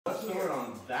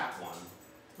that one.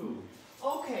 Ooh.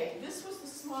 Okay, this was the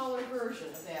smaller version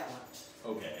of that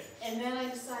one. Okay. And then I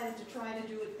decided to try to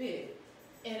do it big.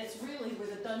 And it's really where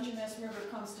the Dungeness River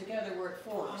comes together where it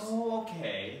forks. Oh,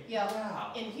 okay. Yeah.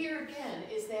 Wow. And here again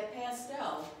is that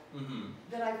pastel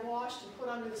that I've washed and put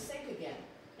under the sink again.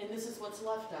 And this is what's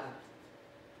left on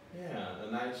it. Yeah,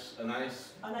 a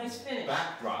nice finish.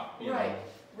 Backdrop, you Right,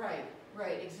 know.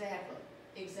 right, exactly,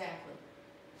 exactly.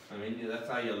 I mean, that's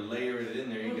how you layer it in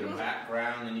there. You get a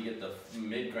background, and you get the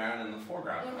midground and the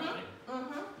foreground.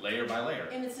 Layer by layer.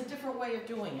 And it's a different way of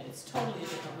doing it. It's totally a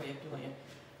different way of doing it.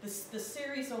 The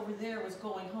series over there was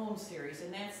Going Home series,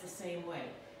 and that's the same way.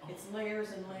 It's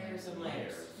layers and layers and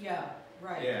layers. Yeah,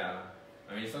 right. Yeah.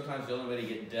 I mean, sometimes the only way to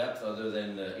get depth, other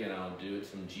than do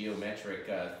some geometric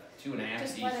 2.5D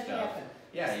just stuff. let it happen.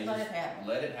 Yeah, just you let just it happen.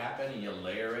 let it happen, and you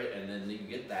layer it, and then you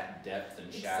get that depth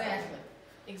and shadow. Exactly,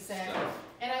 exactly. So.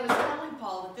 And I was telling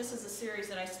Paul that this is a series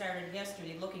that I started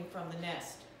yesterday, Looking from the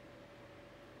Nest.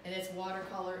 And it's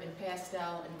watercolor and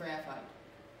pastel and graphite.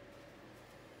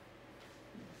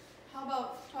 How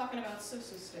about talking about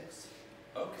Susu sticks?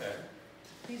 Okay.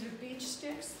 These are beach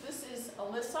sticks. This is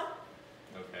Alyssa.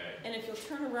 Okay. And if you'll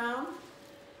turn around,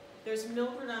 there's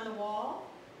Mildred on the wall.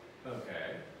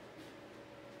 Okay.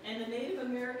 And the Native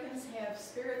Americans have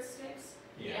spirit sticks.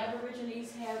 Yeah. The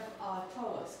Aborigines have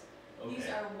toas. Okay. These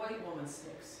are white woman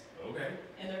sticks. Okay.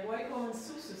 And they're white woman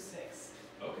Susu sticks.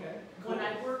 Okay. Cool. When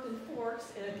I worked in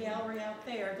Forks in a gallery out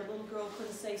there, the little girl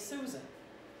couldn't say Susan.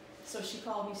 So she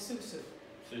called me Susu.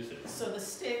 Susu. So the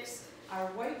sticks are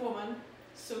white woman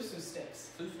Susu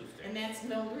sticks. Susu sticks. And that's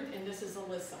Mildred, and this is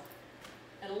Alyssa.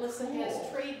 And Alyssa has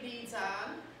trade beads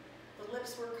on. The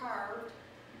lips were carved,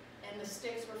 and the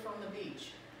sticks were from the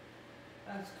beach.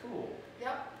 That's cool.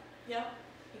 Yep,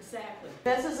 exactly.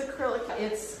 This is acrylic.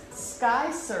 It's sky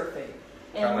surfing.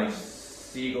 Kind of like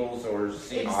seagulls or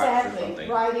sea hawks or something. Exactly,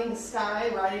 riding the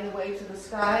sky, riding the wave to the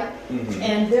sky.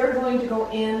 And they're going to go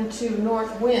into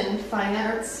North Wind Fine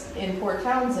Arts in Port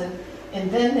Townsend,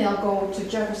 and then they'll go to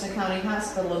Jefferson County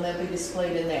Hospital and they'll be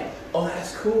displayed in there. Oh,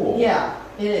 that's cool. Yeah,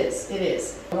 it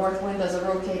is. North Wind does a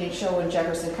rotating show in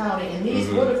Jefferson County, and these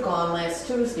would have gone last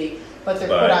Tuesday, but they're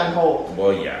put on hold.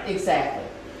 Well, yeah. Exactly.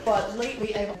 But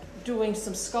lately I'm doing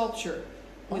some sculpture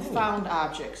with found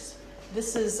objects.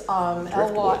 This is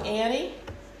Elwha Annie,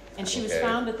 and she was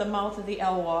found at the mouth of the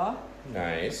Elwha.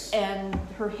 Nice. And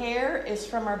her hair is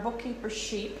from our bookkeeper's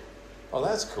sheep. Oh,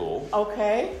 that's cool.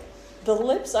 Okay. The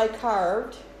lips I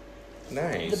carved.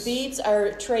 Nice. The beads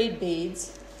are trade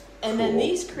beads. And then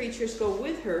these creatures go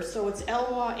with her, so it's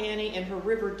Elwha Annie and her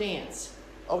river dance.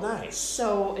 Oh, nice.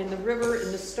 So in the river,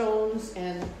 in the stones,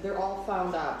 and they're all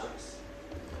found objects.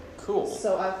 Cool.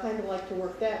 So I kind of like to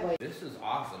work that way. This is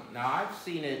awesome. Now, I've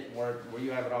seen it where you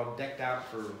have it all decked out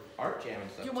for art jam and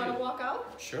stuff, You want to walk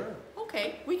out? Sure.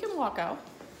 Okay, we can walk out.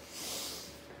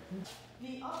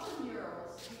 The upper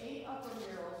murals, the 8 upper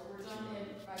murals were done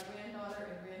at my granddaughter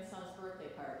and grandson's birthday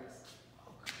parties.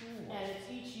 Oh, cool. And it's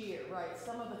each year, right?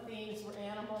 Some of the themes were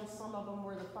animals, some of them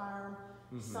were the farm,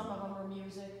 some of them were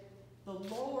music. The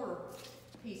lower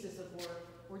pieces of work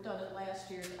were done at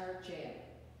last year's art jam.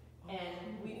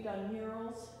 And we've done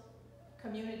murals,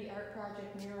 community art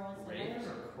project murals. Raven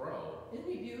or crow? Isn't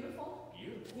he beautiful?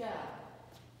 Beautiful. Yeah.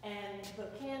 And the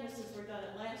canvases were done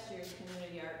at last year's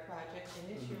community art project,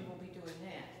 and this year we'll be doing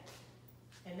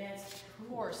that. And that's, of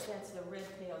course, that's the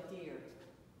red-tailed deer.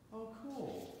 Oh,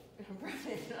 cool.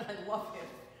 I love him.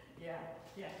 Yeah.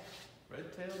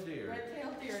 Red-tailed deer.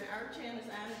 Red-tailed deer, and art jam is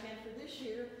on again for this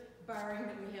year, barring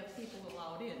that we have people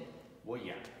allowed in. Well,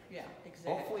 yeah. Yeah,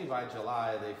 exactly. Hopefully by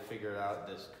July they figured out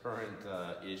this current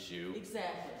issue.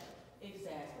 Exactly.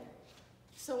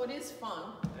 So it is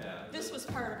fun. Yeah. This was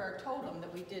part of our totem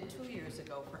that we did 2 years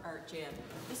ago for Art Jam.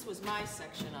 This was my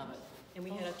section of it. And we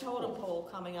had a totem pole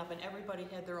coming up, and everybody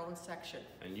had their own section.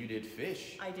 And you did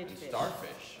fish. I did and fish.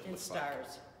 Starfish. And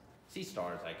stars. Sea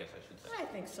stars, I guess I should say. I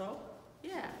think so.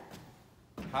 Yeah.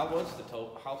 How tall was the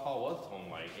totem?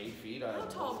 Like 8 feet? How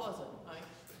tall was it, Mike?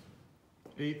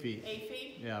 8 feet. 8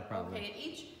 feet? Yeah, probably. Okay,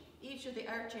 and each of the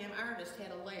Art Jam artists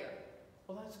had a layer.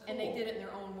 Well, that's cool. And they did it in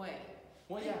their own way.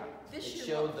 Well, yeah. This it year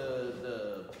showed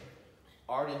the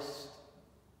artists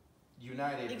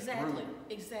united Exactly.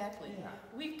 Yeah.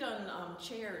 We've done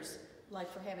chairs,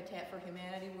 like for Habitat for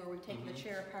Humanity, where we take the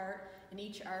chair apart, and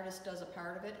each artist does a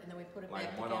part of it, and then we put it back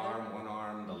together. Like one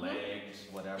arm, the legs,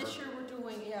 whatever. This year we're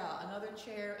doing, another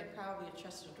chair and probably a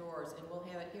chest of drawers, and we'll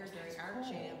have it here during Art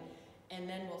Jam, and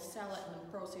then we'll sell it, and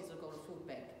the proceeds will go to food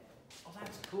bank. Oh,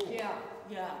 that's cool. Yeah,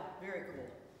 very cool.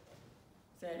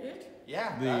 Is that it?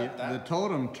 Yeah. The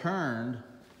totem turned,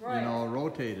 Right.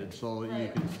 rotated, so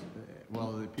you could,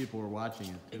 Well, the people were watching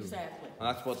it too. Exactly. And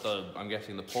that's what I'm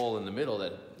guessing the pole in the middle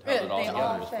that held They it all together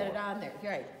all is fed it for. on there,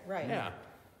 right, right. Yeah.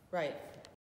 Right.